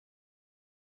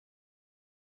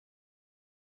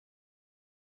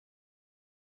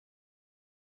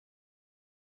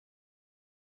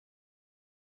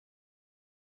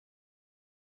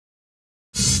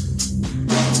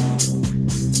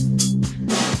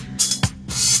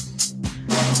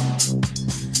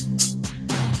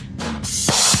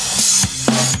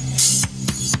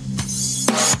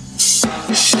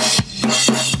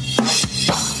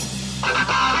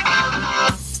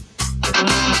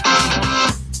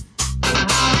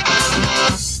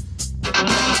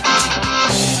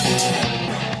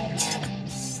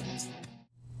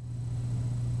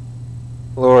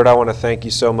Lord, I want to thank you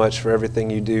so much for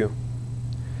everything you do.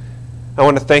 I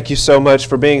want to thank you so much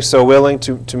for being so willing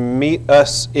to meet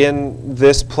us in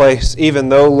this place, even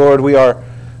though, Lord, we are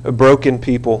broken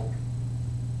people.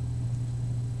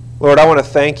 Lord, I want to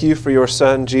thank you for your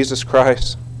Son, Jesus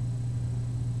Christ,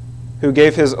 who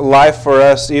gave his life for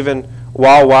us even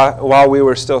while we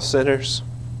were still sinners.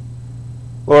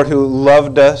 Lord, who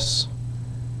loved us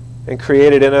and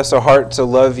created in us a heart to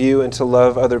love you and to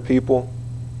love other people.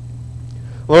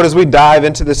 Lord, as we dive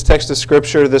into this text of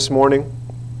Scripture this morning,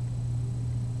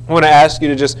 I want to ask you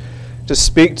to just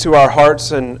speak to our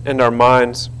hearts and our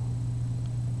minds.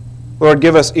 Lord,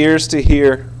 give us ears to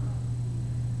hear.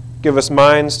 Give us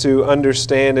minds to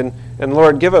understand. And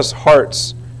Lord, give us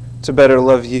hearts to better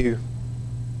love you.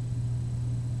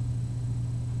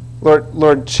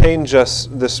 Lord, change us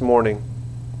this morning.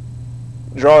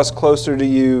 Draw us closer to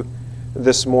you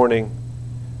this morning.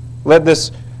 Let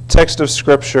this text of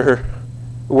Scripture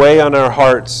weigh on our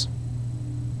hearts.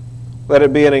 Let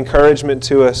it be an encouragement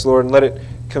to us, Lord, and let it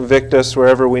convict us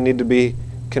wherever we need to be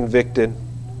convicted.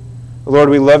 Lord,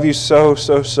 we love you so,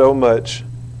 so, so much,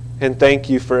 and thank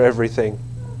you for everything.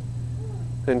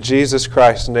 In Jesus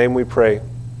Christ's name we pray.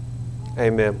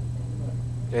 Amen.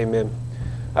 Amen.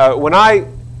 When I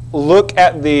look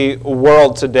at the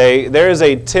world today, there is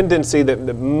a tendency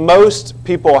that most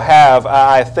people have,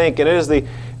 I think, and it is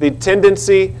the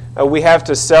tendency we have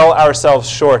to sell ourselves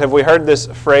short. Have we heard this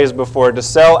phrase before? To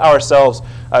sell ourselves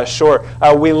short.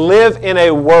 We live in a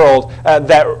world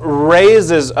that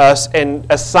raises us and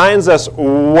assigns us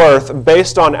worth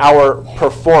based on our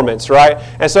performance, right?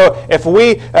 And so if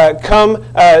we come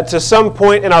to some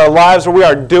point in our lives where we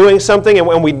are doing something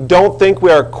and we don't think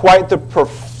we are quite the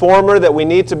performer that we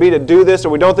need to be to do this, or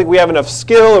we don't think we have enough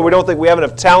skill, or we don't think we have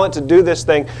enough talent to do this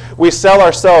thing, we sell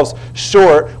ourselves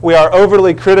short. We are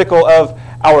overly critical of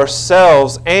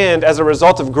ourselves, and as a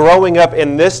result of growing up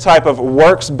in this type of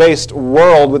works-based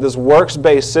world with this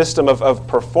works-based system of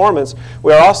performance,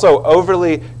 we are also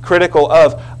overly critical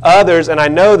of others. And I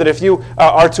know that if you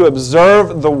are to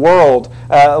observe the world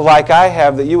like I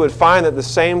have, that you would find that the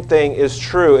same thing is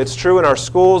true. It's true in our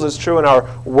schools, it's true in our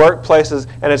workplaces,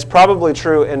 and it's probably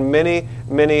true in many,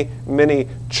 many, many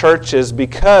churches,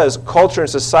 because culture and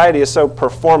society is so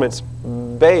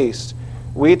performance-based.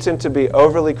 We tend to be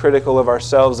overly critical of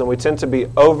ourselves, and we tend to be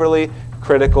overly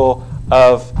critical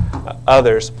of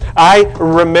others. I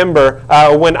remember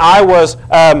when I was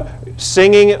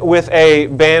singing with a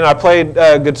band. I played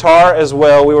guitar as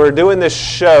well. We were doing this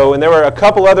show, and there were a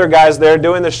couple other guys there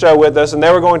doing the show with us, and they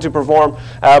were going to perform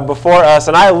before us,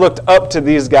 and I looked up to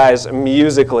these guys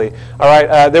musically. All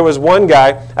right, there was one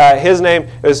guy, his name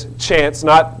is Chance,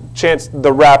 not Chance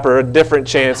the rapper, a different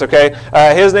Chance, okay?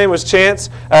 His name was Chance,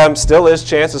 still is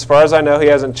Chance as far as I know. He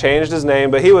hasn't changed his name,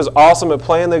 but he was awesome at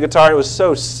playing the guitar. It was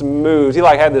so smooth. He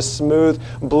had this smooth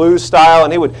blues style,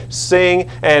 and he would sing,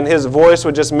 and his voice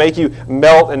would just make you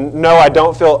melt. And no, I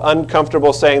don't feel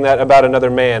uncomfortable saying that about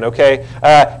another man, okay?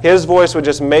 His voice would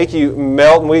just make you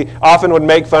melt, and we often would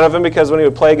make fun of him because when he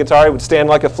would play guitar, he would stand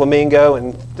like a flamingo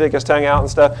and stick his tongue out and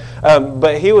stuff.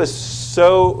 But he was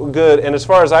so good, and as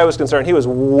far as I was concerned, he was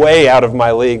way out of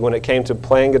my league when it came to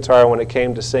playing guitar, when it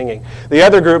came to singing. The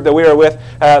other group that we were with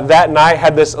that night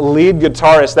had this lead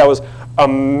guitarist that was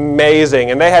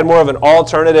amazing, and they had more of an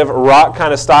alternative rock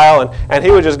kind of style, and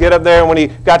he would just get up there, and when he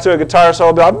got to a guitar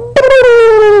solo, be like,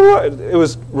 it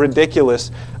was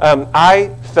ridiculous. I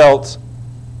felt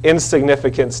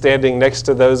insignificant standing next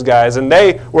to those guys, and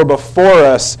they were before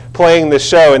us playing the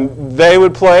show, and they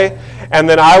would play, and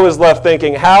then I was left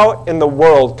thinking, how in the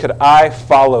world could I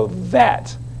follow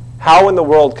that? How in the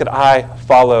world could I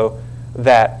follow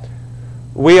that?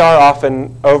 We are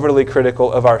often overly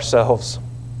critical of ourselves,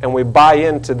 and we buy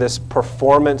into this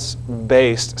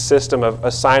performance-based system of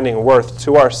assigning worth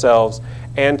to ourselves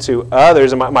and to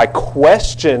others. And my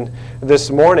question this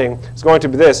morning is going to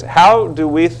be this: how do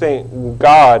we think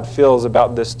God feels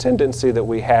about this tendency that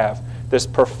we have, this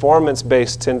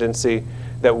performance-based tendency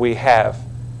that we have?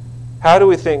 How do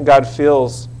we think God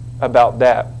feels about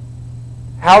that?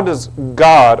 How does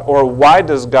God, or why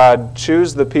does God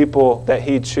choose the people that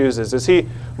He chooses? Is He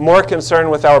more concerned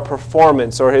with our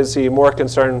performance, or is He more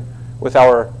concerned with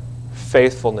our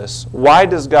faithfulness? Why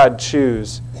does God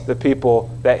choose the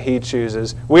people that He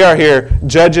chooses? We are here,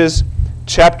 Judges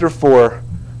chapter 4,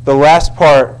 the last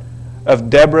part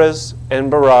of Deborah's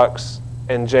and Barak's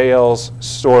and Jael's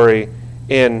story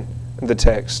in the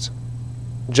text.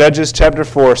 Judges chapter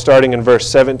 4, starting in verse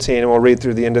 17, and we'll read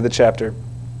through the end of the chapter.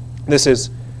 This is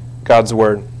God's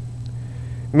word.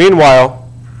 Meanwhile,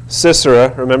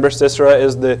 Sisera, remember Sisera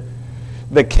is the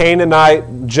the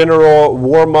Canaanite general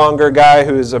warmonger guy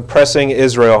who is oppressing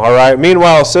Israel. All right.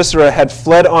 Meanwhile, Sisera had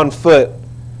fled on foot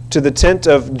to the tent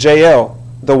of Jael,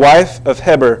 the wife of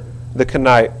Heber the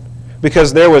Kenite,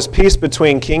 because there was peace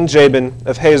between King Jabin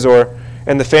of Hazor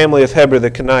and the family of Heber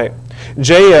the Kenite.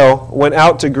 Jael went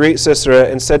out to greet Sisera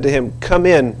and said to him, "Come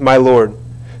in, my lord.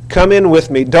 Come in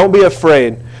with me. Don't be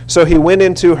afraid." So he went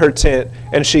into her tent,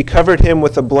 and she covered him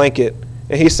with a blanket.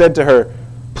 And he said to her,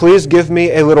 "Please give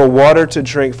me a little water to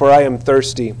drink, for I am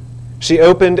thirsty." She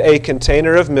opened a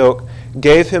container of milk,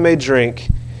 gave him a drink,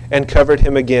 and covered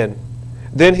him again.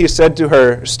 Then he said to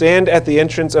her, "Stand at the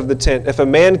entrance of the tent. If a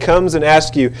man comes and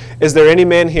asks you, 'Is there any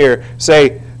man here?'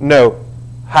 say, 'No,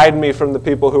 hide me from the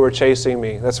people who are chasing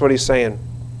me.'" That's what he's saying.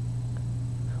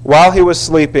 While he was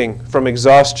sleeping from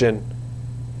exhaustion,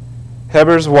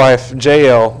 Heber's wife,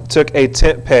 Jael, took a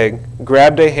tent peg,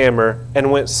 grabbed a hammer, and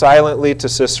went silently to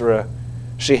Sisera.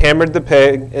 She hammered the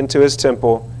peg into his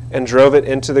temple and drove it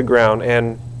into the ground,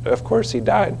 and, of course, he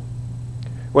died.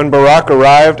 When Barak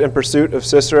arrived in pursuit of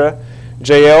Sisera,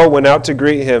 Jael went out to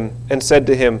greet him and said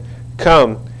to him,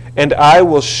 "Come, and I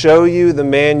will show you the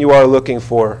man you are looking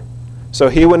for." So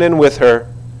he went in with her,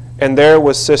 and there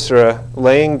was Sisera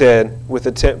laying dead with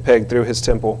a tent peg through his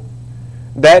temple.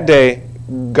 That day,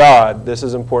 God, this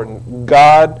is important,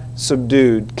 God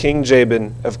subdued King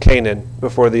Jabin of Canaan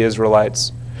before the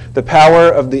Israelites. The power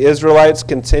of the Israelites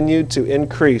continued to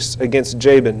increase against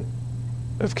Jabin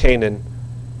of Canaan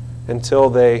until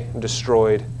they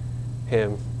destroyed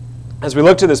him. As we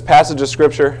look to this passage of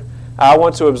Scripture, I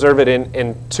want to observe it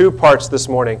in two parts this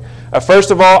morning. First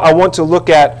of all, I want to look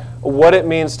at what it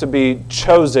means to be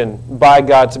chosen by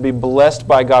God, to be blessed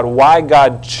by God, why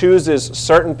God chooses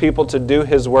certain people to do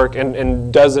His work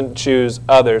and doesn't choose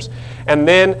others. And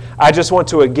then I just want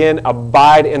to again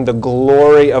abide in the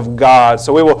glory of God.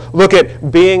 So we will look at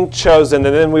being chosen,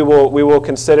 and then we will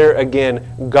consider again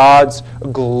God's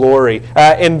glory.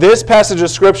 In this passage of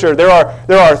Scripture, there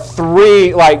are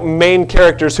three main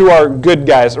characters who are good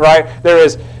guys, right? There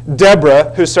is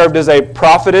Deborah, who served as a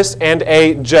prophetess and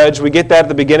a judge. We get that at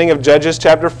the beginning of Judges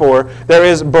chapter 4. There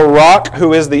is Barak,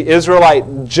 who is the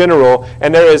Israelite general,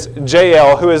 and there is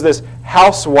Jael, who is this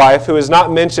housewife who is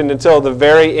not mentioned until the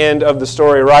very end of the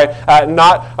story, right?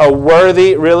 Not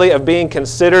worthy, really, of being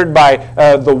considered by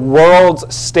the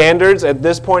world's standards at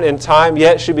this point in time,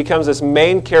 yet she becomes this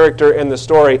main character in the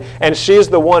story, and she's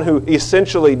the one who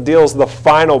essentially deals the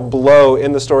final blow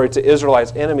in the story to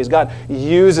Israelites' enemies. God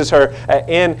uses her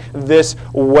in this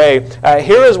way.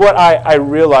 Here is what I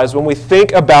realize when we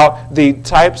think about the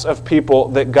types of people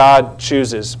that God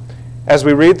chooses. As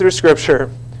we read through Scripture,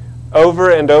 over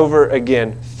and over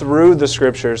again, through the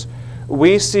Scriptures,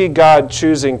 we see God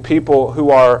choosing people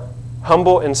who are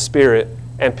humble in spirit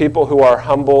and people who are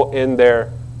humble in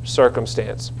their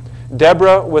circumstance.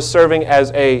 Deborah was serving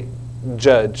as a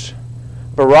judge.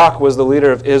 Barak was the leader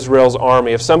of Israel's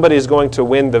army. If somebody is going to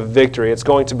win the victory, it's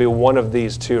going to be one of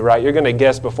these two, right? You're going to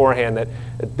guess beforehand that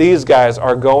these guys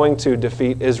are going to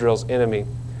defeat Israel's enemy.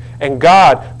 And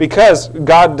God, because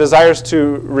God desires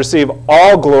to receive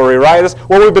all glory, right? That's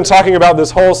what we've been talking about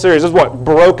this whole series. This is what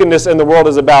brokenness in the world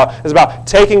is about. It's about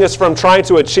taking us from trying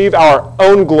to achieve our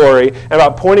own glory and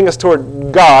about pointing us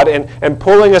toward God and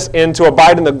pulling us in to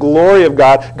abide in the glory of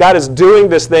God. God is doing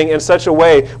this thing in such a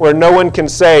way where no one can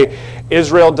say,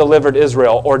 Israel delivered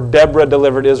Israel, or Deborah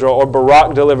delivered Israel, or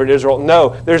Barak delivered Israel. No,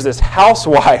 there's this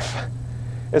housewife.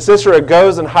 And Sisera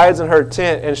goes and hides in her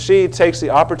tent, and she takes the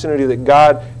opportunity that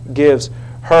God gives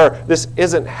her. This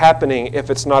isn't happening if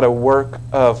it's not a work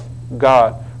of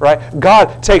God, right?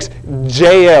 God takes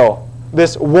Jael,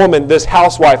 this woman, this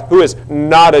housewife, who is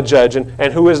not a judge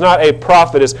and who is not a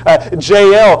prophetess.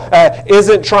 Jael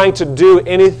isn't trying to do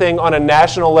anything on a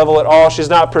national level at all. She's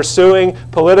not pursuing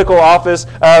political office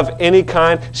of any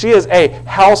kind. She is a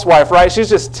housewife, right? She's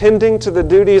just tending to the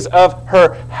duties of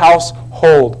her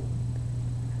household.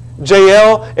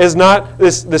 Jael is not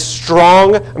this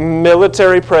strong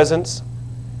military presence.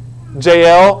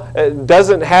 Jael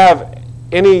doesn't have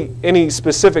any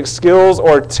specific skills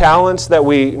or talents that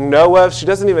we know of. She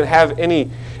doesn't even have any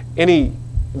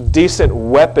decent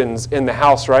weapons in the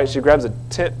house, right? She grabs a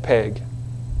tent peg,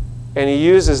 and he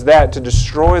uses that to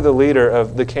destroy the leader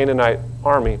of the Canaanite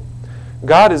army.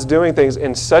 God is doing things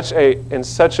in such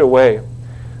a way.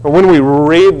 When we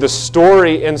read the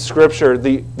story in Scripture,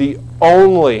 the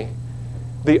only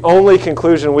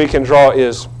conclusion we can draw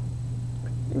is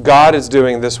God is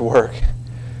doing this work.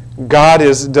 God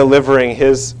is delivering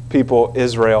His people,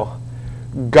 Israel.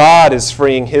 God is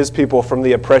freeing His people from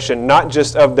the oppression, not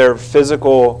just of their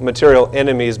physical, material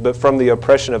enemies, but from the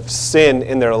oppression of sin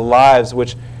in their lives,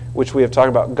 which which we have talked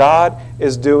about. God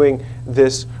is doing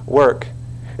this work.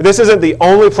 This isn't the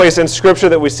only place in Scripture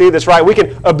that we see this, right? We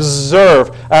can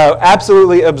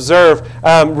absolutely observe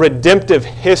redemptive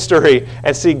history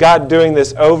and see God doing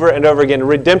this over and over again.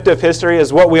 Redemptive history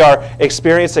is what we are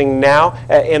experiencing now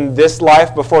in this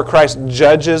life before Christ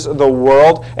judges the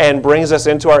world and brings us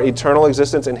into our eternal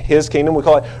existence in His kingdom. We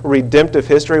call it redemptive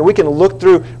history. We can look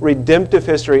through redemptive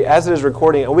history as it is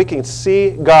recording, and we can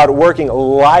see God working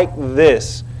like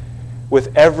this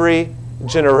with every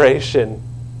generation.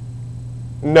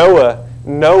 Noah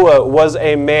was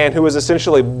a man who was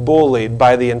essentially bullied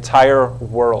by the entire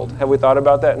world. Have we thought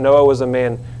about that? Noah was a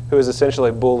man who was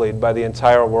essentially bullied by the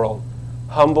entire world.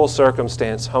 Humble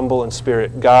circumstance, humble in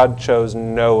spirit. God chose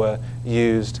Noah,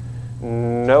 used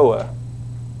Noah.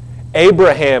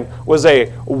 Abraham was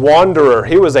a wanderer.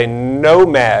 He was a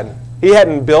nomad. He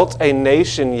hadn't built a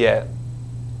nation yet.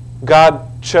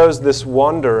 God chose this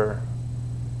wanderer.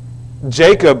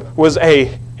 Jacob was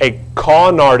a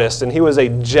con artist, and he was a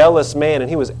jealous man, and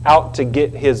he was out to get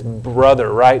his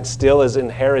brother, right? Steal his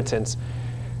inheritance.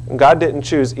 And God didn't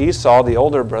choose Esau, the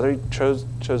older brother. He chose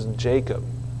Jacob.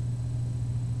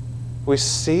 We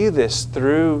see this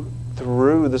through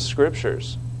the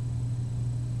Scriptures.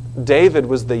 David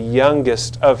was the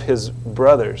youngest of his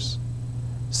brothers.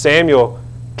 Samuel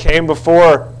came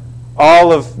before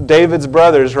all of David's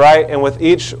brothers, right? And with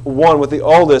each one, with the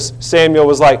oldest, Samuel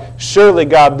was like, surely,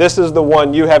 God, this is the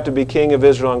one you have to be king of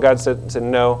Israel. And God said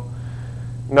no,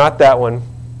 not that one.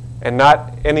 And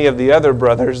not any of the other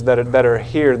brothers that are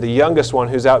here. The youngest one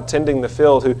who's out tending the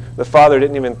field, who the father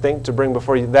didn't even think to bring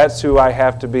before you. That's who I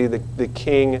have to be the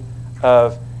king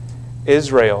of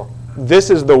Israel. This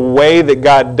is the way that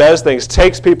God does things.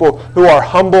 Takes people who are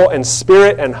humble in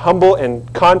spirit and humble in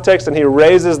context, and He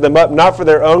raises them up, not for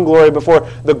their own glory, but for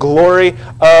the glory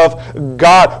of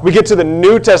God. We get to the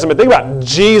New Testament. Think about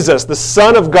Jesus, the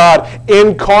Son of God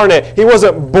incarnate. He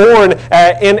wasn't born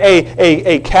in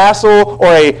a castle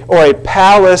or a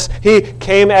palace. He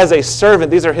came as a servant.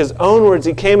 These are His own words.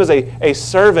 He came as a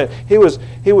servant. He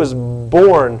was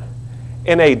born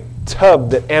in a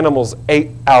tub that animals ate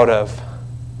out of.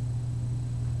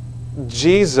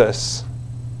 Jesus,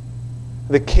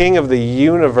 the King of the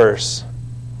universe,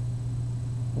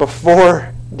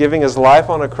 before giving His life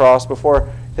on a cross, before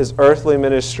His earthly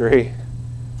ministry,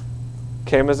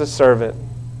 came as a servant,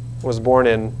 was born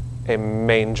in a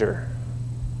manger.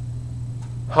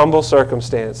 Humble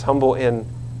circumstance, humble in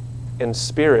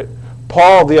spirit.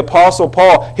 Paul, the Apostle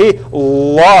Paul, he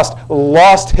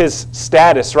lost his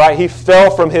status, right? He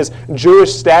fell from his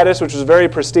Jewish status, which was very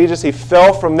prestigious. He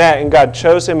fell from that, and God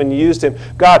chose him and used him.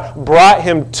 God brought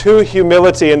him to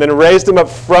humility and then raised him up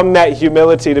from that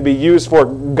humility to be used for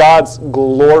God's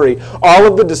glory. All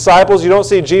of the disciples, you don't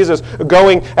see Jesus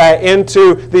going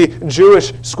into the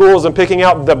Jewish schools and picking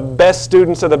out the best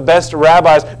students or the best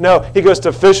rabbis. No, He goes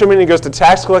to fishermen, He goes to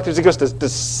tax collectors, He goes to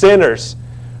sinners.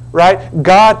 Right?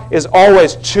 God is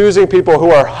always choosing people who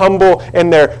are humble in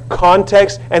their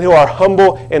context and who are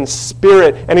humble in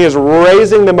spirit, and He is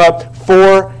raising them up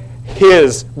for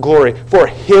His glory, for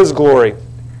His glory.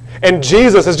 And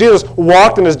Jesus, as Jesus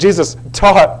walked and as Jesus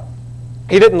taught,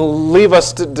 He didn't leave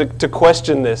us to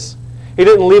question this. He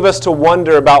didn't leave us to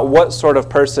wonder about what sort of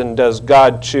person does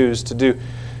God choose to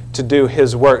do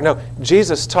His work. No,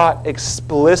 Jesus taught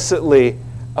explicitly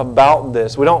about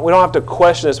this. We don't have to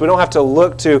question this. We don't have to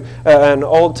look to an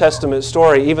Old Testament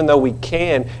story, even though we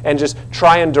can, and just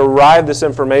try and derive this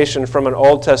information from an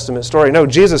Old Testament story. No,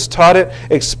 Jesus taught it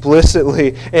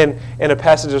explicitly in a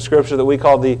passage of Scripture that we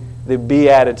call the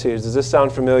Beatitudes. Does this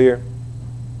sound familiar?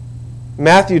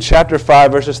 Matthew chapter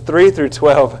 5, verses 3 through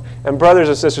 12. And brothers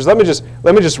and sisters, let me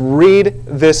just read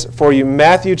this for you.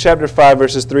 Matthew chapter 5,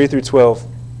 verses 3 through 12.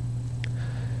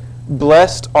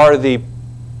 Blessed are the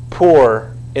poor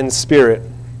in spirit,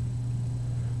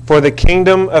 for the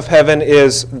kingdom of heaven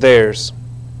is theirs.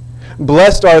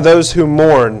 Blessed are those who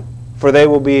mourn, for they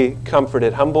will be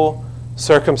comforted. Humble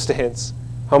circumstance,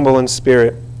 humble in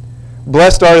spirit.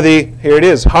 Blessed are the, here it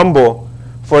is, humble,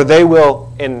 for they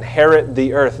will inherit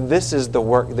the earth. This is the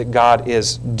work that God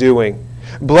is doing.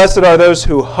 Blessed are those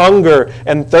who hunger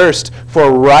and thirst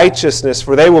for righteousness,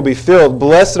 for they will be filled.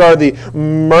 Blessed are the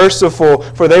merciful,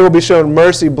 for they will be shown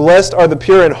mercy. Blessed are the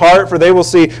pure in heart, for they will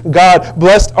see God.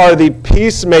 Blessed are the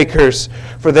peacemakers,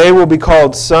 for they will be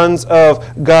called sons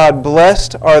of God.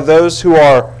 Blessed are those who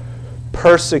are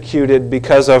persecuted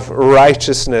because of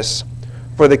righteousness,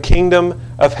 for the kingdom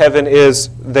of heaven is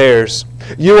theirs.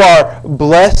 You are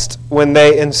blessed when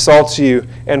they insult you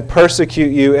and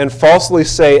persecute you and falsely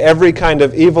say every kind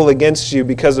of evil against you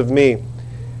because of me.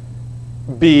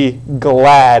 Be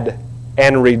glad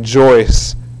and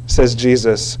rejoice, says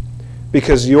Jesus,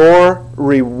 because your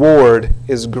reward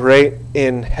is great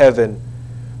in heaven.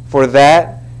 For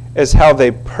that is how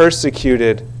they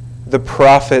persecuted the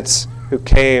prophets who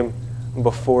came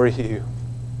before you.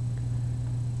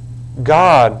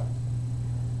 God,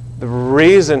 the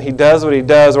reason he does what he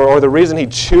does, or the reason he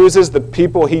chooses the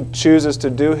people he chooses to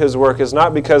do his work, is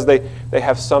not because they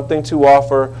have something to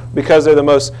offer, because they're the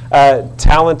most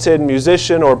talented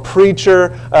musician or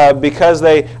preacher, because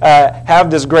they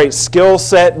have this great skill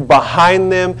set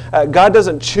behind them. God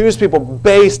doesn't choose people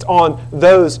based on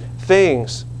those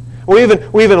things. We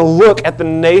even look at the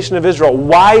nation of Israel.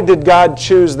 Why did God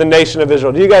choose the nation of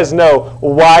Israel? Do you guys know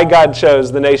why God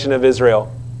chose the nation of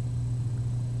Israel?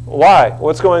 Why?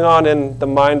 What's going on in the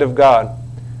mind of God?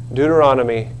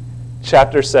 Deuteronomy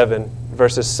chapter 7,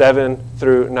 verses 7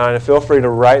 through 9. And feel free to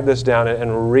write this down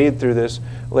and read through this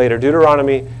later.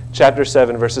 Deuteronomy chapter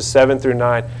 7, verses 7 through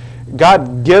 9.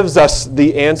 God gives us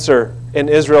the answer in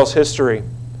Israel's history.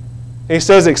 He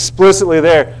says explicitly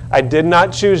there, I did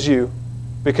not choose you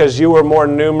because you were more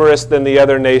numerous than the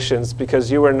other nations,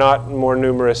 because you were not more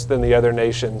numerous than the other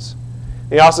nations.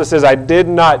 He also says, I did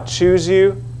not choose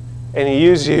you and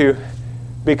use you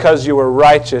because you were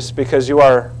righteous, because you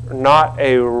are not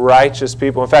a righteous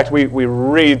people. In fact, we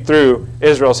read through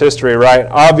Israel's history, right?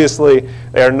 Obviously,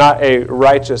 they are not a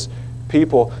righteous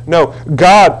people. No,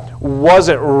 God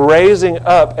wasn't raising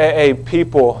up a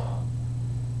people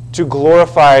to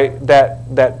glorify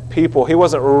that people. He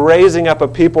wasn't raising up a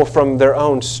people from their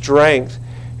own strength.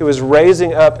 He was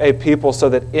raising up a people so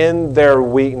that in their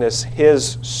weakness,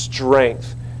 his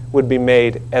strength would be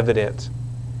made evident.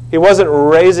 He wasn't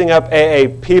raising up a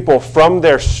people from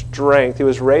their strength. He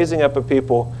was raising up a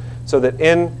people so that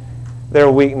in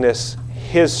their weakness,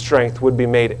 his strength would be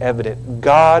made evident.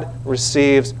 God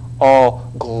receives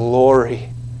all glory.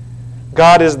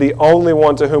 God is the only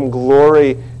one to whom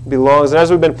glory belongs. And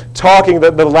as we've been talking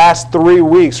the last 3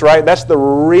 weeks, right, that's the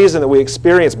reason that we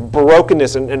experience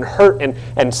brokenness and hurt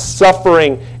and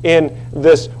suffering in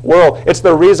this world. It's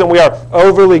the reason we are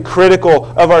overly critical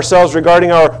of ourselves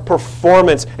regarding our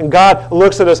performance. And God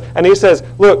looks at us and he says,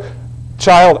 look,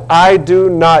 child, I do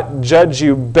not judge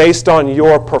you based on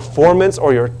your performance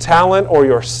or your talent or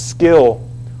your skill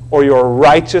or your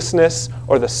righteousness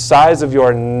or the size of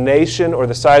your nation or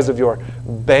the size of your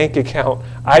bank account.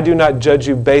 I do not judge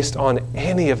you based on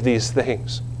any of these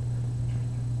things.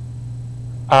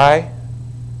 I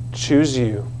choose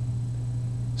you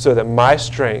so that my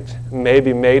strength may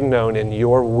be made known in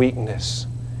your weakness,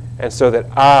 and so that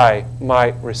I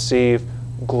might receive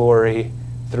glory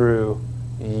through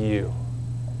you.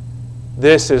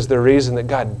 This is the reason that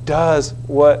God does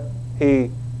what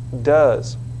he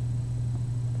does.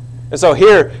 And so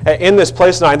here in this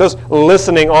place tonight, those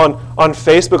listening on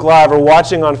Facebook Live or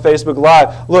watching on Facebook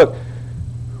Live, look,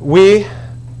 we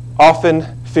often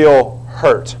feel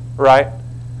hurt, right?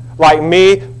 Like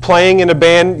me playing in a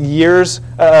band years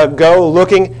ago,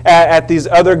 looking at these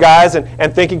other guys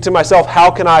and thinking to myself, how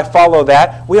can I follow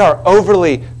that? We are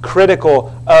overly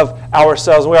critical of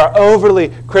ourselves. We are overly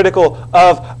critical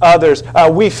of others.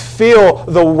 We feel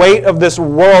the weight of this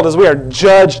world as we are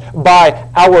judged by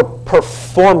our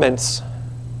performance.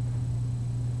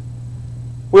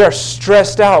 We are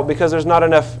stressed out because there's not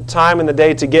enough time in the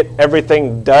day to get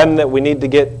everything done that we need to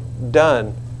get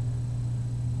done.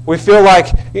 We feel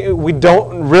like we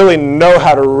don't really know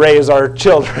how to raise our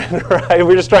children, right?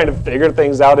 We're just trying to figure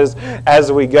things out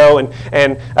as we go.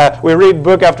 And we read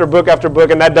book after book after book,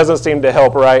 and that doesn't seem to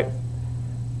help, right?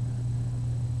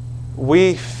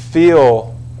 We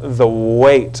feel the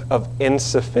weight of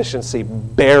insufficiency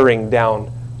bearing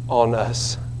down on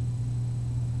us.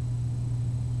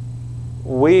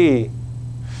 We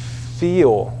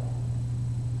feel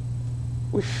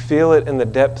it in the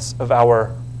depths of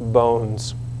our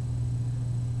bones.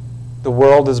 The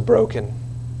world is broken,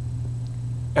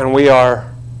 and we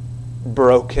are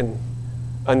broken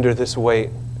under this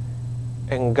weight.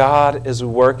 And God is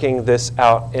working this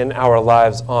out in our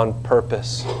lives on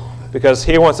purpose, because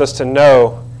he wants us to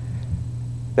know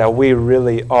that we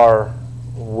really are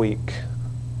weak.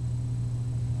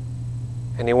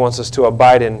 And he wants us to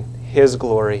abide in his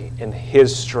glory and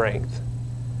his strength.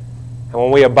 And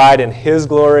when we abide in his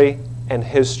glory and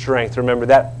his strength, remember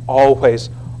that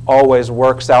always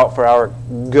works out for our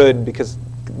good, because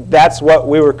that's what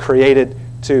we were created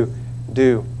to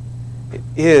do. It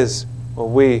is what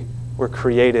we were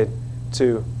created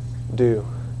to do.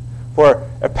 For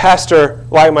a pastor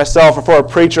like myself, or for a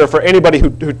preacher, or for anybody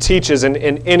who teaches in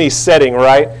any setting,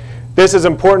 right? This is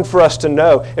important for us to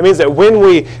know. It means that when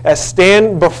we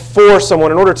stand before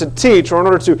someone in order to teach or in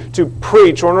order to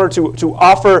preach or in order to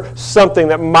offer something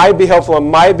that might be helpful and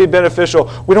might be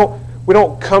beneficial, we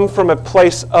don't come from a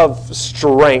place of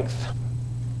strength.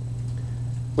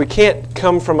 We can't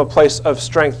come from a place of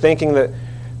strength thinking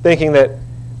that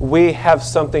we have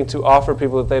something to offer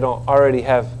people that they don't already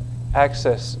have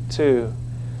access to.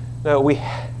 No, we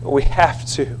have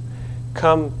to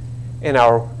come in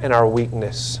our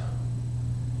weakness.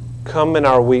 Come in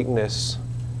our weakness,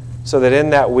 so that in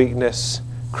that weakness,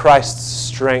 Christ's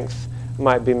strength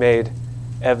might be made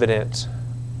evident.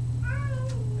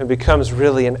 It becomes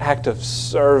really an act of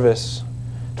service.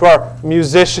 To our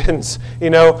musicians,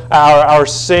 our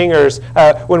singers,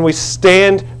 when we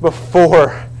stand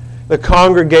before the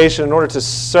congregation in order to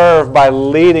serve by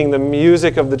leading the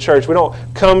music of the church, we don't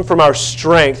come from our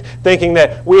strength thinking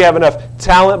that we have enough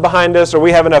talent behind us or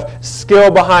we have enough skill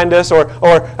behind us, or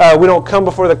we don't come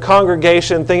before the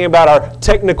congregation thinking about our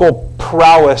technical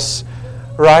prowess,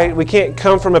 right? We can't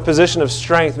come from a position of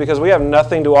strength because we have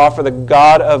nothing to offer the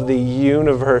God of the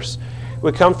universe.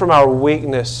 We come from our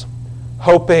weakness,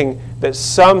 hoping that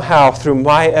somehow through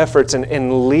my efforts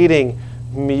in leading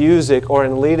music or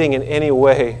in leading in any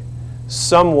way,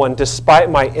 someone, despite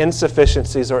my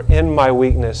insufficiencies or in my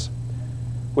weakness,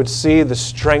 would see the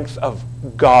strength of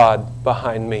God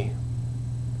behind me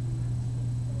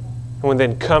and would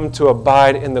then come to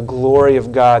abide in the glory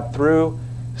of God through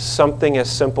something as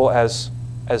simple as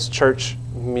church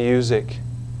music.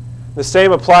 The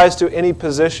same applies to any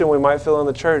position we might fill in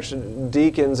the church,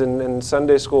 deacons and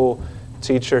Sunday school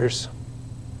teachers.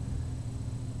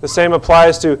 The same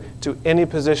applies to any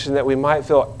position that we might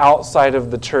fill outside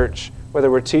of the church, whether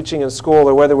we're teaching in school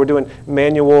or whether we're doing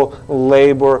manual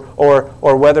labor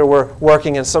or whether we're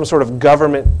working in some sort of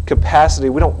government capacity.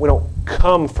 We don't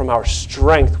come from our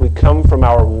strength. We come from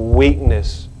our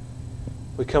weakness.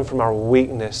 We come from our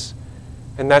weakness.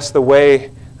 And that's the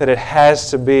way that it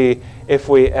has to be if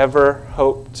we ever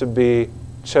hope to be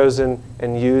chosen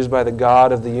and used by the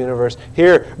God of the universe.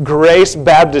 Here, Grace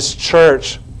Baptist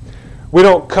Church, we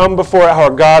don't come before our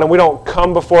God and we don't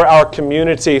come before our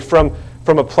community from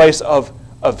a place of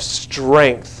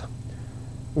strength.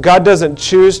 God doesn't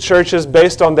choose churches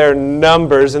based on their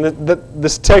numbers, and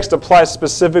this text applies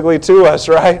specifically to us,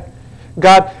 right?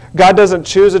 God doesn't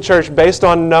choose a church based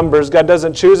on numbers. God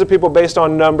doesn't choose a people based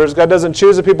on numbers. God doesn't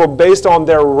choose a people based on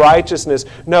their righteousness.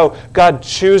 No, God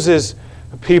chooses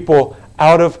people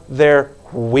out of their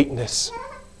weakness.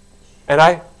 And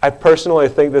I personally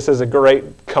think this is a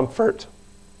great comfort.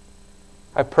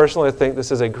 I personally think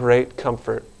this is a great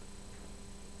comfort.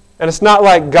 And it's not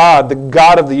like God, the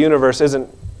God of the universe, isn't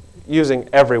using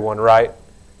everyone, right?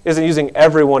 Isn't using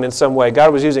everyone in some way.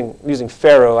 God was using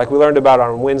Pharaoh, like we learned about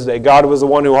on Wednesday. God was the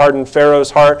one who hardened Pharaoh's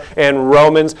heart. And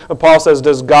Romans, Paul says,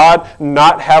 does God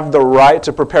not have the right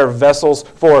to prepare vessels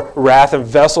for wrath and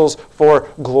vessels for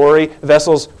glory,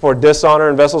 vessels for dishonor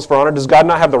and vessels for honor? Does God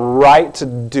not have the right to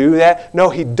do that? No,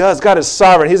 He does. God is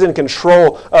sovereign. He's in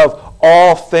control of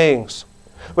all things.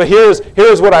 But here's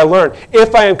what I learned.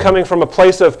 If I am coming from a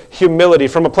place of humility,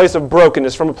 from a place of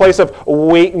brokenness, from a place of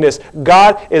weakness,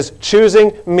 God is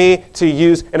choosing me to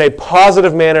use in a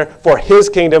positive manner for His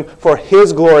kingdom, for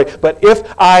His glory. But if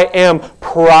I am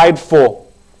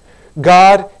prideful,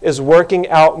 God is working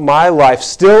out my life,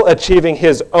 still achieving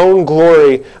His own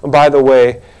glory, by the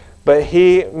way, but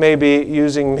He may be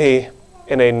using me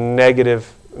in a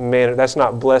negative manner. That's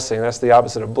not blessing. That's the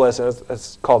opposite of blessing.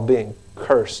 That's called being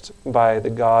cursed by the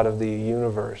God of the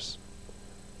universe.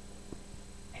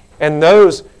 And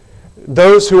those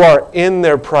who are in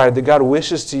their pride that God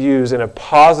wishes to use in a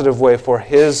positive way for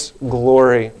His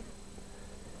glory,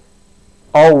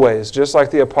 always, just like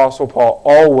the Apostle Paul,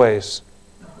 always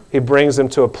He brings them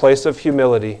to a place of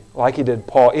humility, like He did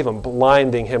Paul, even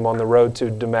blinding him on the road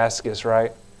to Damascus,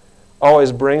 right?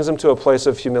 Always brings them to a place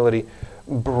of humility,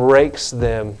 breaks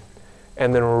them,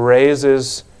 and then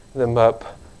raises them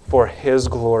up for His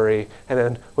glory. And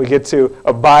then we get to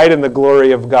abide in the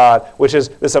glory of God, which is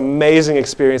this amazing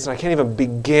experience. And I can't even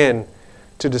begin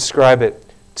to describe it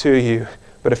to you.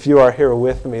 But if you are here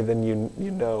with me, then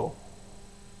you know.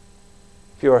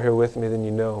 If you are here with me, then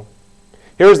you know.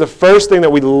 Here's the first thing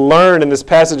that we learn in this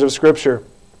passage of Scripture.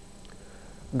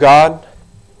 God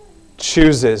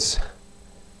chooses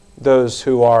those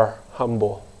who are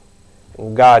humble.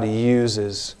 And God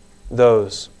uses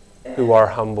those who are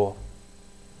humble.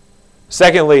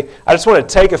 Secondly, I just want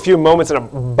to take a few moments and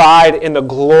abide in the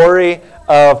glory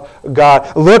of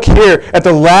God. Look here at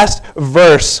the last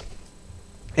verse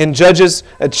in Judges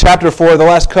chapter 4, the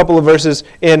last couple of verses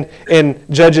in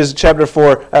Judges chapter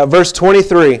 4, verse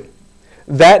 23.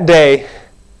 That day,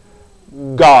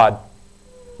 God.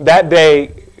 That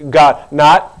day, God.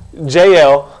 Not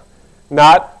Jael,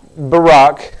 not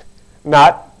Barak,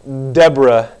 not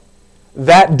Deborah.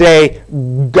 That day,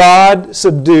 God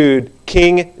subdued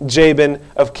King Jabin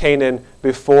of Canaan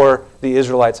before the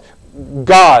Israelites.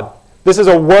 God. This is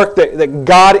a work that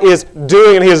God is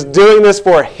doing, and He is doing this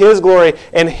for His glory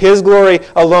and His glory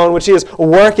alone, which He is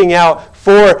working out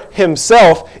for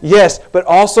Himself, yes, but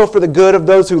also for the good of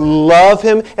those who love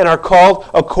Him and are called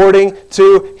according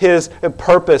to His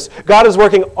purpose. God is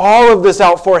working all of this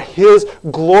out for His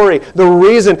glory. The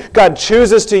reason God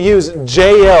chooses to use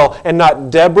Jael and not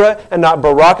Deborah and not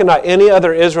Barak and not any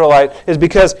other Israelite is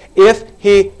because if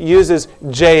He uses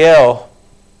Jael,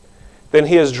 then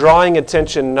He is drawing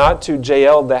attention not to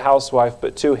Jael the housewife,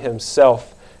 but to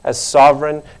Himself as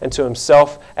sovereign, and to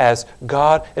Himself as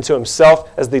God, and to Himself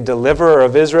as the deliverer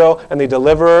of Israel and the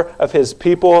deliverer of His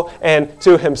people, and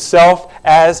to Himself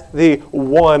as the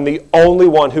one, the only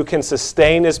one who can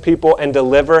sustain His people and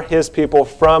deliver His people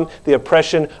from the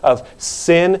oppression of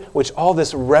sin, which all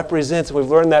this represents. We've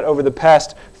learned that over the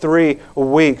past 3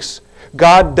 weeks.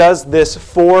 God does this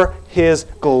for His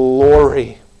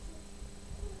glory.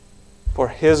 For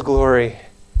His glory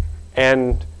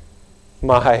and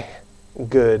my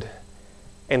good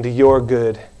and your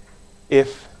good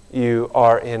if you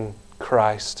are in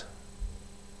Christ.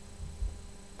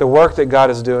 The work that God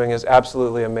is doing is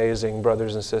absolutely amazing,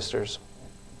 brothers and sisters.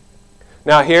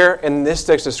 Now here in this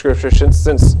text of Scripture,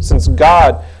 since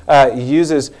God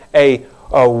uses a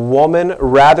woman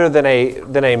rather than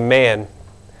a man,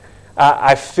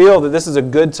 I feel that this is a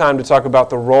good time to talk about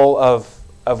the role of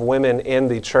women in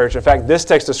the church. In fact, this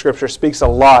text of Scripture speaks a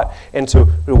lot into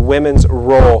women's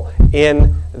role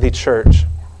in the church.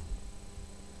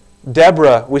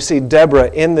 Deborah, we see Deborah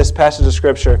in this passage of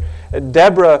Scripture.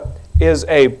 Deborah is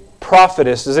a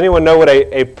prophetess. Does anyone know what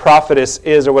a prophetess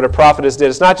is or what a prophetess did?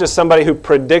 It's not just somebody who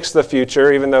predicts the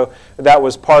future, even though that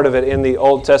was part of it in the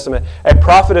Old Testament. A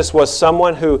prophetess was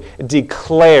someone who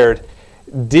declared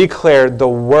the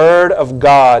word of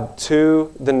God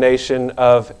to the nation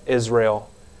of Israel.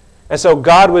 And so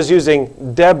God was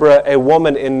using Deborah, a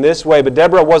woman, in this way. But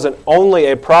Deborah wasn't only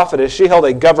a prophetess. She held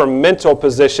a governmental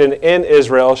position in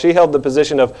Israel. She held the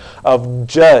position of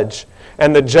judge.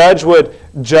 And the judge would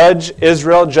judge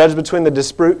Israel, judge between the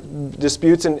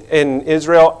disputes in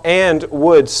Israel, and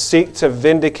would seek to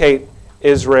vindicate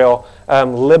Israel,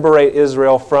 liberate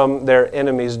Israel from their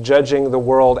enemies, judging the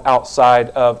world outside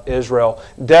of Israel.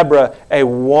 Deborah, a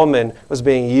woman, was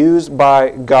being used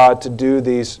by God to do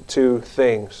these 2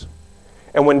 things.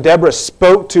 And when Deborah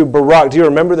spoke to Barak, do you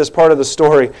remember this part of the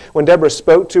story? When Deborah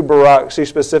spoke to Barak, she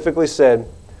specifically said,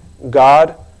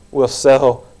 God will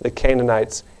sell the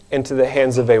Canaanites into the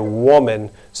hands of a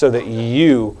woman so that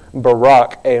you,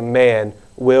 Barak, a man,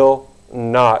 will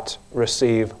not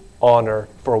receive honor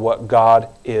for what God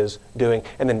is doing.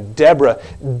 And then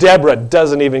Deborah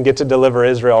doesn't even get to deliver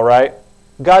Israel, right?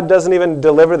 God doesn't even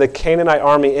deliver the Canaanite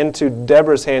army into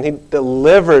Deborah's hand. He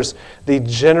delivers the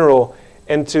general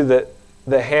into the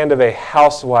hand of a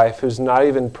housewife who's not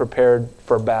even prepared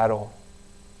for battle.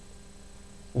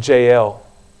 Jael.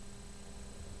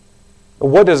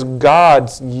 What does God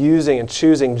using and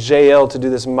choosing Jael to do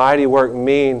this mighty work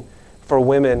mean for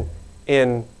women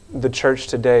in the church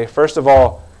today? First of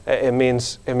all, it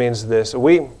means this.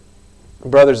 We,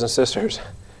 brothers and sisters,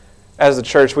 as the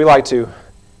church, we like to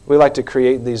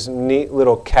create these neat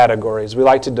little categories. We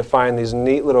like to define these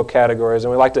neat little categories,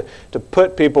 and we like to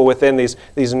put people within these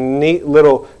neat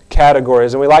little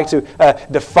categories, and we like to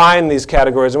define these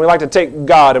categories, and we like to take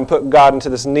God and put God into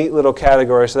this neat little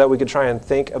category so that we could try and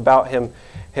think about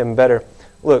Him better.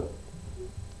 Look,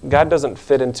 God doesn't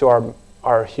fit into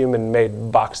our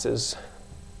human-made boxes.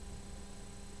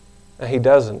 He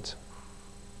doesn't.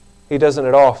 He doesn't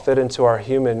at all fit into our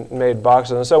human-made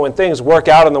boxes. And so when things work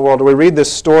out in the world, we read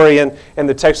this story in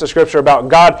the text of Scripture about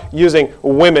God using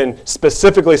women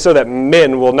specifically so that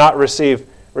men will not receive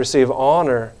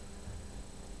honor.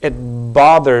 It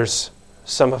bothers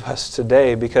some of us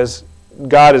today because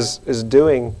God is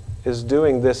doing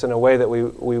this in a way that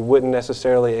we wouldn't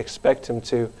necessarily expect Him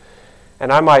to.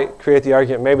 And I might create the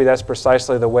argument maybe that's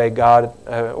precisely the way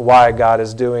why God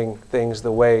is doing things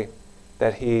the way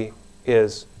that He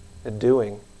is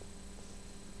doing.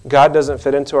 God doesn't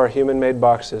fit into our human-made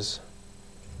boxes.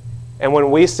 And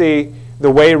when we see the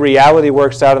way reality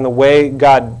works out and the way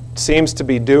God seems to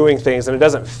be doing things, and it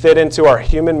doesn't fit into our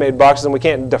human-made boxes, and we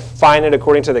can't define it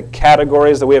according to the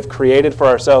categories that we have created for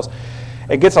ourselves,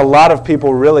 it gets a lot of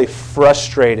people really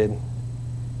frustrated.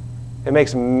 It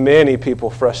makes many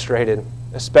people frustrated,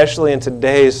 especially in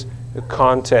today's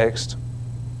context.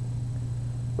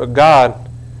 But God,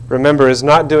 remember, is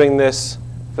not doing this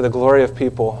for the glory of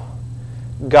people.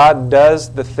 God does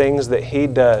the things that He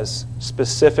does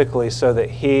specifically so that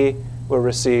He will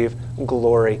receive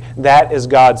glory. That is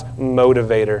God's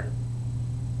motivator.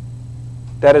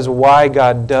 That is why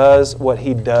God does what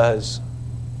He does.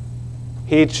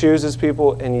 He chooses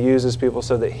people and uses people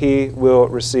so that He will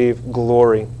receive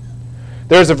glory.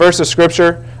 There's a verse of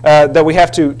Scripture that we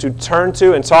have to turn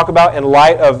to and talk about in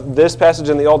light of this passage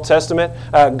in the Old Testament.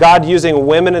 God using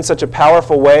women in such a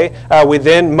powerful way. We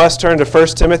then must turn to 1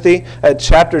 Timothy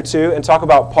chapter 2 and talk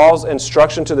about Paul's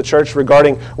instruction to the church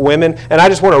regarding women. And I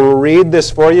just want to read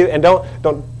this for you. And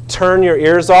don't turn your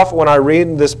ears off when I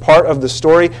read this part of the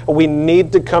story. We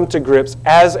need to come to grips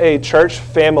as a church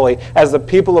family, as the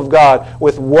people of God,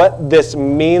 with what this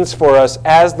means for us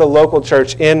as the local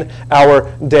church in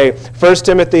our day. 1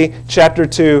 Timothy chapter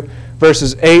 2,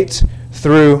 verses 8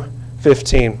 through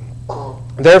 15.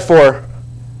 Therefore,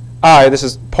 this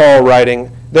is Paul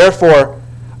writing, therefore,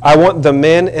 I want the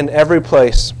men in every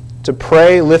place to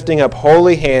pray, lifting up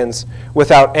holy hands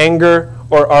without anger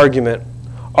or argument.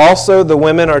 Also, the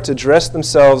women are to dress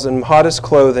themselves in modest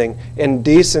clothing, in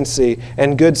decency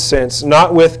and good sense,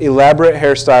 not with elaborate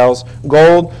hairstyles,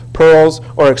 gold, pearls,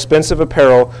 or expensive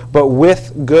apparel, but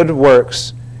with good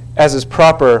works, as is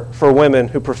proper for women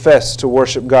who profess to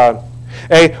worship God.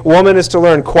 A woman is to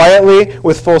learn quietly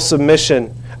with full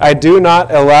submission. I do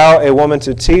not allow a woman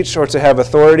to teach or to have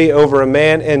authority over a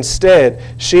man. Instead,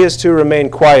 she is to remain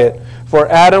quiet. For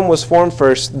Adam was formed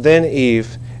first, then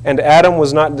Eve. And Adam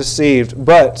was not deceived,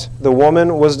 but the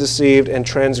woman was deceived and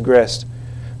transgressed.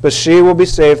 But she will be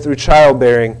saved through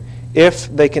childbearing if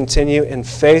they continue in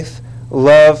faith,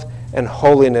 love, and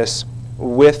holiness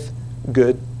with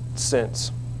good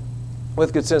sense.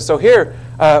 With good sense. So here,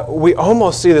 we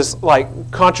almost see this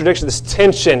contradiction, this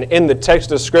tension in the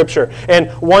text of Scripture. In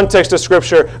one text of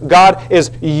Scripture, God is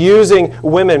using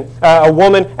women, a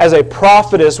woman as a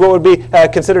prophetess, what would be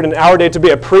considered in our day to be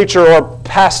a preacher or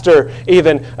pastor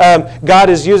even. God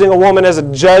is using a woman as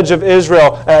a judge of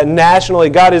Israel nationally.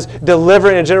 God is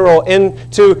delivering a general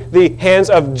into the hands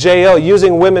of Jael,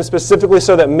 using women specifically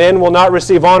so that men will not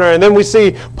receive honor. And then we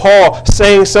see Paul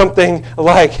saying something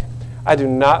like, I do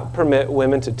not permit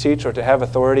women to teach or to have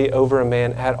authority over a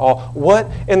man at all. What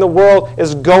in the world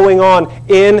is going on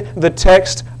in the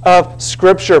text of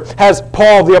Scripture? Has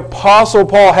Paul, the Apostle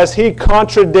Paul, has he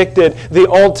contradicted the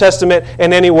Old Testament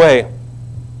in any way?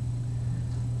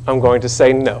 I'm going to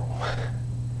say no.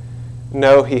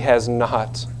 No, he has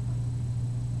not.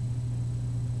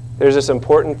 There's this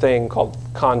important thing called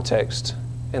context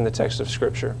in the text of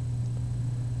Scripture.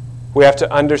 We have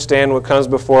to understand what comes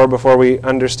before we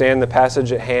understand the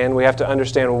passage at hand. We have to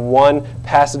understand one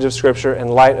passage of Scripture in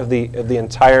light of the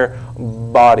entire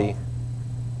body.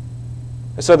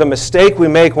 And so the mistake we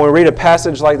make when we read a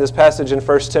passage like this passage in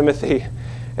 1 Timothy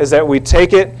is that we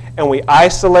take it and we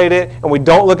isolate it and we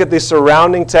don't look at the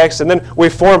surrounding text, and then we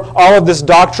form all of this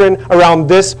doctrine around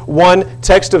this one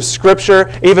text of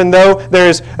Scripture, even though there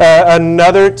is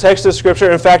another text of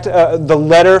Scripture, in fact, the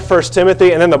letter 1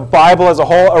 Timothy, and then the Bible as a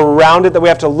whole around it that we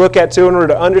have to look at too in order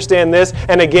to understand this.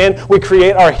 And again, we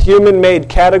create our human-made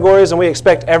categories and we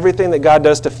expect everything that God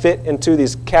does to fit into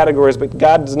these categories, but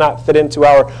God does not fit into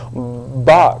our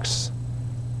box.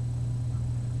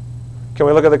 Can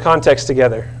we look at the context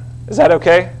together? Is that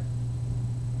okay?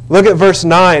 Look at verse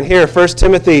 9 here, 1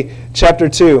 Timothy chapter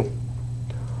 2.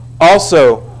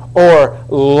 Also, or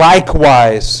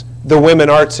likewise, the women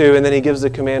are to, and then he gives the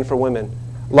command for women.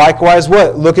 Likewise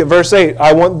what? Look at verse 8.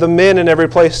 I want the men in every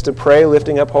place to pray,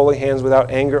 lifting up holy hands without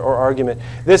anger or argument.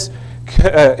 This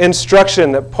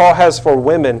instruction that Paul has for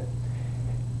women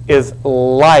is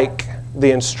like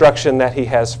the instruction that he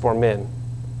has for men.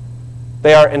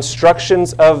 They are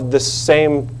instructions of the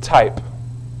same type.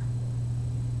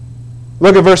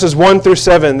 Look at verses 1 through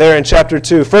 7 there in chapter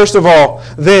 2. First of all,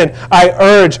 then, I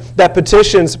urge that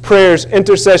petitions, prayers,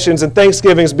 intercessions, and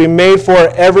thanksgivings be made for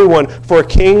everyone, for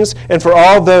kings and for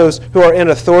all those who are in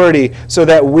authority, so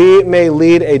that we may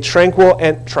lead a tranquil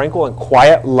and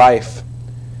quiet life,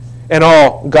 in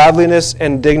all godliness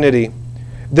and dignity.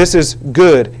 This is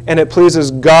good, and it pleases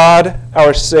God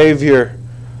our Savior,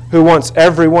 who wants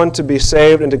everyone to be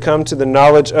saved and to come to the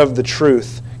knowledge of the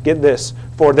truth. Get this,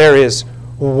 for there is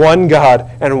one God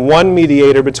and one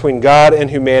mediator between God and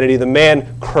humanity, the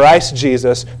man Christ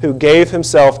Jesus, who gave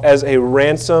himself as a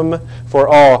ransom for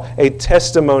all, a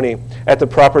testimony at the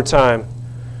proper time.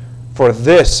 For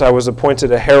this I was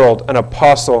appointed a herald, an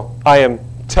apostle. I am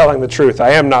telling the truth. I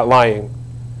am not lying.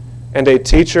 And a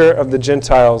teacher of the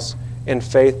Gentiles in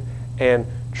faith and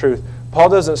truth. Paul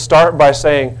doesn't start by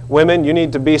saying, women, you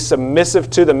need to be submissive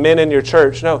to the men in your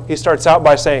church. No, he starts out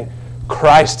by saying,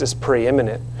 Christ is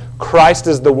preeminent. Christ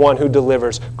is the one who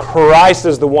delivers. Christ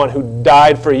is the one who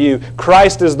died for you.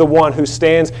 Christ is the one who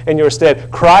stands in your stead.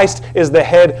 Christ is the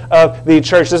head of the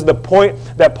church. This is the point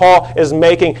that Paul is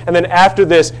making. And then after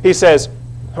this, he says,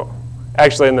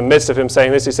 actually in the midst of him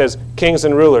saying this, he says, kings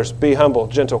and rulers, be humble,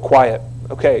 gentle, quiet.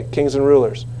 Okay, kings and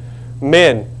rulers.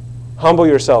 Men, humble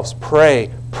yourselves.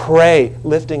 Pray,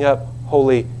 lifting up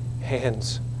holy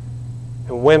hands.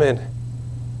 And women,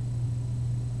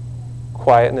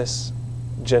 quietness,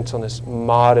 gentleness,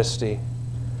 modesty.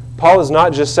 Paul is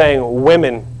not just saying,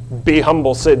 women, be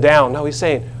humble, sit down. No, he's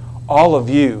saying, all of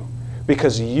you,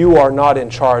 because you are not in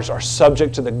charge, are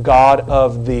subject to the God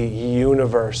of the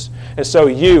universe. And so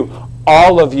you,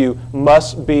 all of you,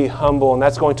 must be humble. And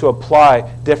that's going to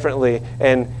apply differently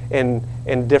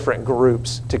in different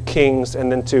groups, to kings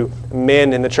and then to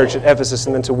men in the church at Ephesus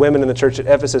and then to women in the church at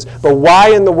Ephesus. But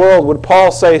why in the world would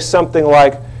Paul say something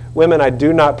like, women, I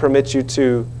do not permit you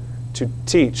to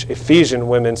teach, Ephesian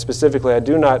women specifically, I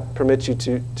do not permit you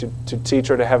to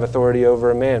teach or to have authority over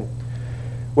a man?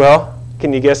 Well,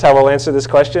 can you guess how we'll answer this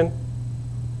question?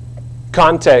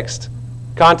 Context.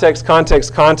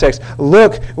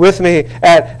 Look with me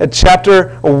at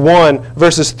chapter 1,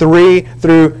 verses 3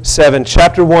 through 7.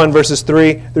 Chapter 1, verses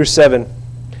 3 through 7.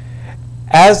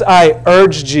 As I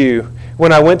urged you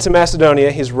when I went to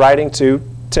Macedonia, he's writing to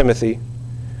Timothy,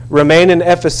 remain in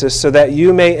Ephesus so that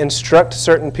you may instruct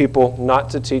certain people not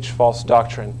to teach false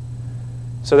doctrine.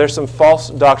 So there's some false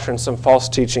doctrine, some false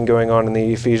teaching going on in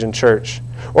the Ephesian church.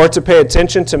 Or to pay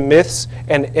attention to myths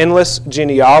and endless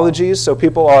genealogies. So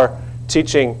people are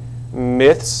teaching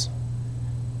myths.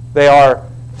 They are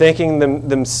thinking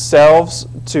themselves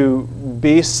to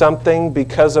be something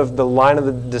because of the line of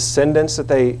the descendants that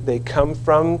they come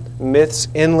from. Myths,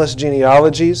 endless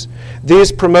genealogies.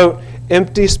 These promote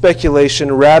empty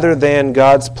speculation rather than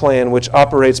God's plan, which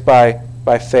operates by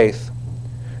faith.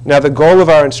 Now the goal of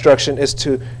our instruction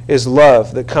is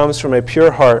love that comes from a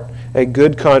pure heart, a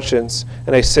good conscience,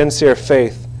 and a sincere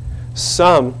faith.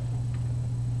 Some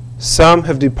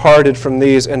have departed from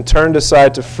these and turned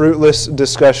aside to fruitless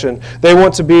discussion. They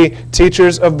want to be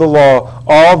teachers of the law,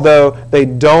 although they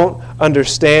don't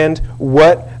understand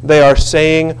what they are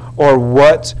saying or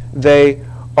what they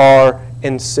are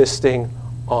insisting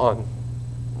on.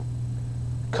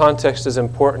 Context is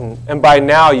important. And by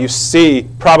now you see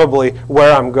probably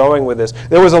where I'm going with this.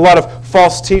 There was a lot of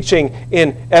false teaching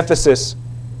in Ephesus.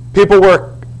 People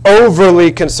were overly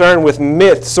concerned with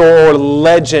myths or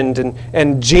legend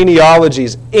and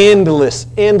genealogies,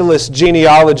 endless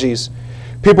genealogies.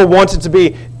 People wanted to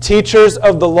be teachers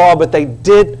of the law, but they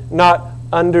did not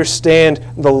understand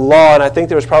the law. And I think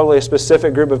there was probably a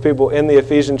specific group of people in the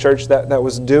Ephesian church that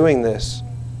was doing this.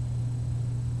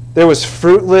 There was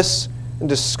fruitless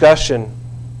discussion.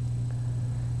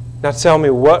 Now tell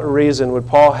me, what reason would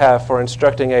Paul have for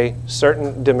instructing a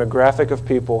certain demographic of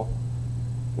people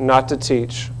not to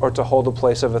teach or to hold a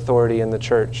place of authority in the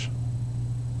church?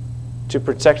 To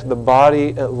protect the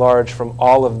body at large from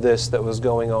all of this that was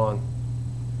going on.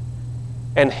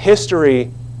 And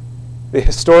history, the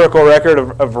historical record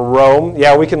of Rome,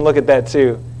 yeah, we can look at that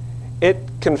too. It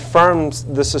confirms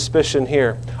the suspicion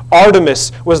here.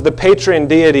 Artemis was the patron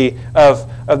deity of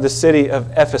the city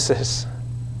of Ephesus.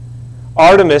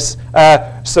 Artemis,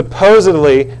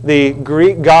 supposedly the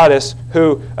Greek goddess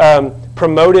who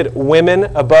promoted women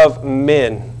above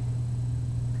men,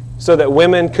 so that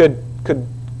women could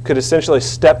essentially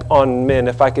step on men,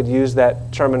 if I could use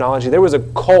that terminology. There was a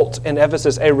cult in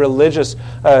Ephesus, a religious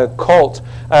cult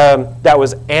that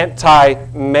was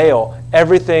anti-male.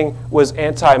 Everything was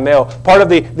anti-male. Part of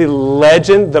the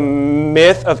legend, the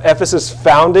myth of Ephesus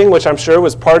founding, which I'm sure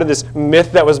was part of this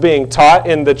myth that was being taught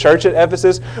in the church at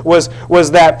Ephesus,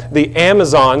 was that the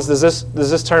Amazons, does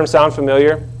this term sound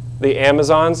familiar? The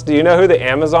Amazons. Do you know who the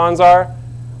Amazons are?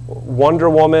 Wonder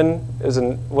Woman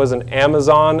was an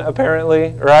Amazon,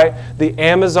 apparently, right? The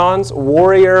Amazons,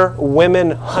 warrior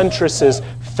women huntresses,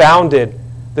 founded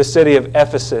the city of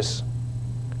Ephesus.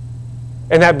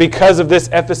 And that because of this,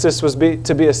 Ephesus was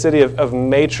to be a city of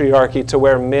matriarchy, to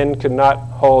where men could not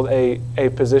hold a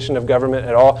position of government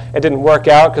at all. It didn't work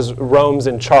out because Rome's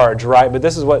in charge, right? But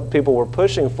this is what people were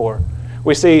pushing for.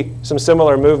 We see some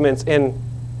similar movements in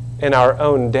our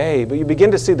own day, but you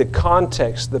begin to see the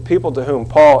context, the people to whom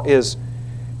Paul is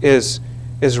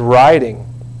writing.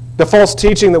 The false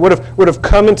teaching that would have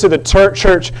come into the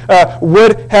church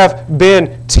would have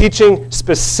been teaching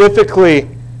specifically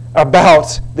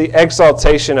about the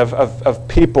exaltation of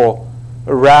people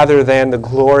rather than the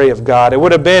glory of God. It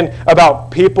would have been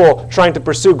about people trying to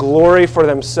pursue glory for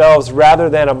themselves rather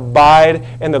than abide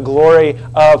in the glory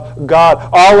of God.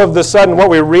 All of the sudden, what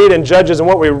we read in Judges and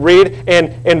what we read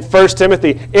in 1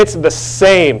 Timothy, it's the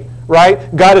same,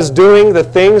 right? God is doing the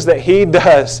things that He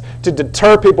does to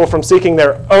deter people from seeking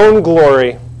their own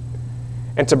glory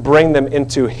and to bring them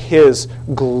into His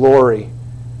glory.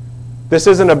 This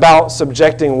isn't about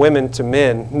subjecting women to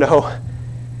men. No,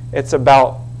 it's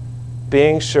about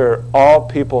being sure all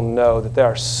people know that they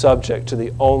are subject to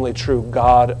the only true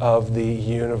God of the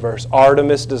universe.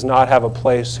 Artemis does not have a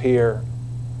place here.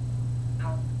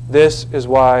 This is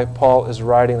why Paul is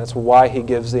writing. That's why he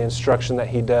gives the instruction that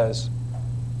he does.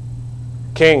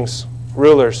 Kings,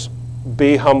 rulers,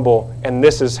 be humble. And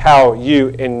this is how you,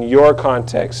 in your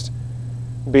context,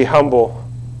 be humble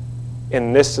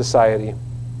in this society.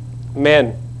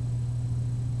 Men,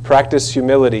 practice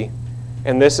humility.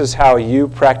 And this is how you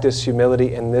practice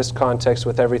humility in this context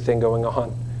with everything going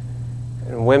on.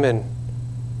 And women,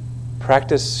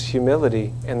 practice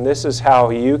humility. And this is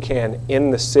how you can, in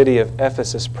the city of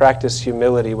Ephesus, practice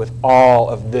humility with all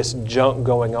of this junk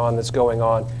going on that's going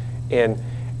on in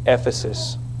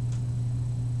Ephesus.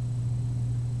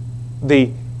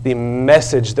 The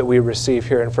message that we receive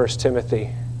here in 1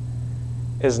 Timothy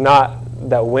is not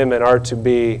that women are to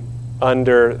be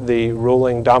under the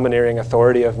ruling, domineering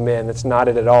authority of men. It's not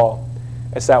it at all.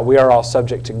 It's that we are all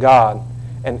subject to God.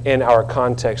 And in our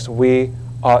context, we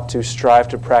ought to strive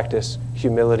to practice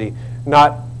humility.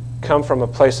 Not come from a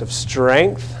place of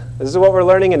strength. This is what we're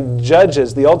learning in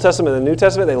Judges. The Old Testament and the New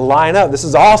Testament, they line up. This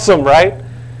is awesome, right?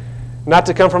 Not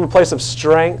to come from a place of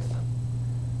strength,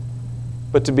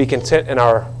 but to be content in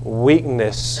our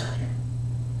weakness,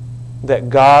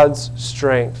 that God's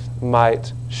strength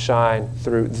might shine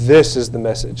through. This is the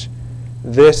message.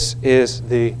 This is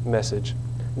the message.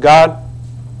 God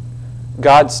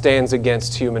stands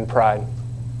against human pride.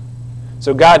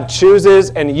 So God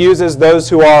chooses and uses those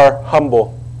who are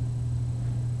humble.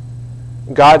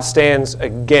 God stands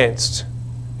against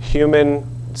human,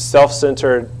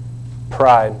 self-centered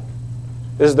pride.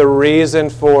 This is the reason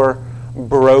for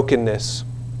brokenness.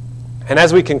 And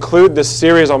as we conclude this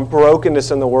series on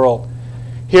brokenness in the world,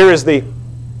 here is the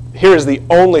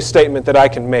only statement that I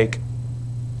can make.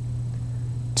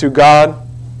 To God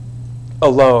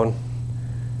alone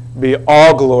be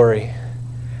all glory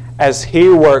as He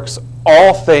works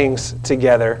all things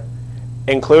together,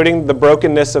 including the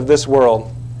brokenness of this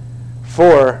world,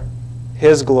 for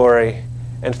His glory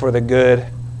and for the good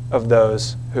of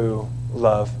those who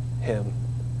love Him.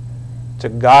 To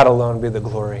God alone be the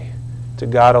glory. To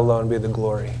God alone be the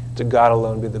glory. To God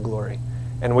alone be the glory.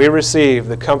 And we receive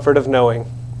the comfort of knowing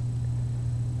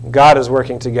God is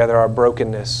working together our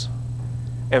brokenness.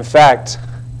 In fact,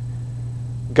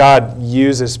 God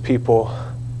uses people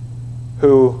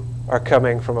who are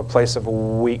coming from a place of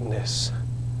weakness.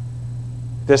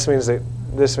 This means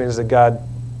that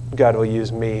God will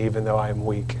use me even though I am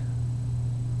weak.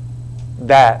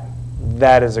 That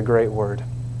is a great word.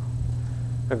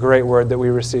 A great word that we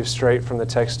receive straight from the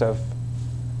text of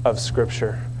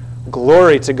Scripture.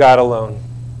 Glory to God alone,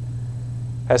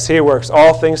 as He works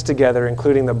all things together,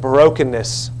 including the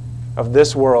brokenness of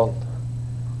this world,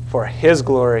 for His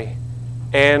glory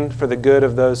and for the good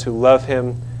of those who love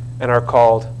Him and are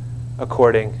called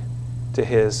according to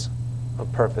His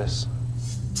purpose.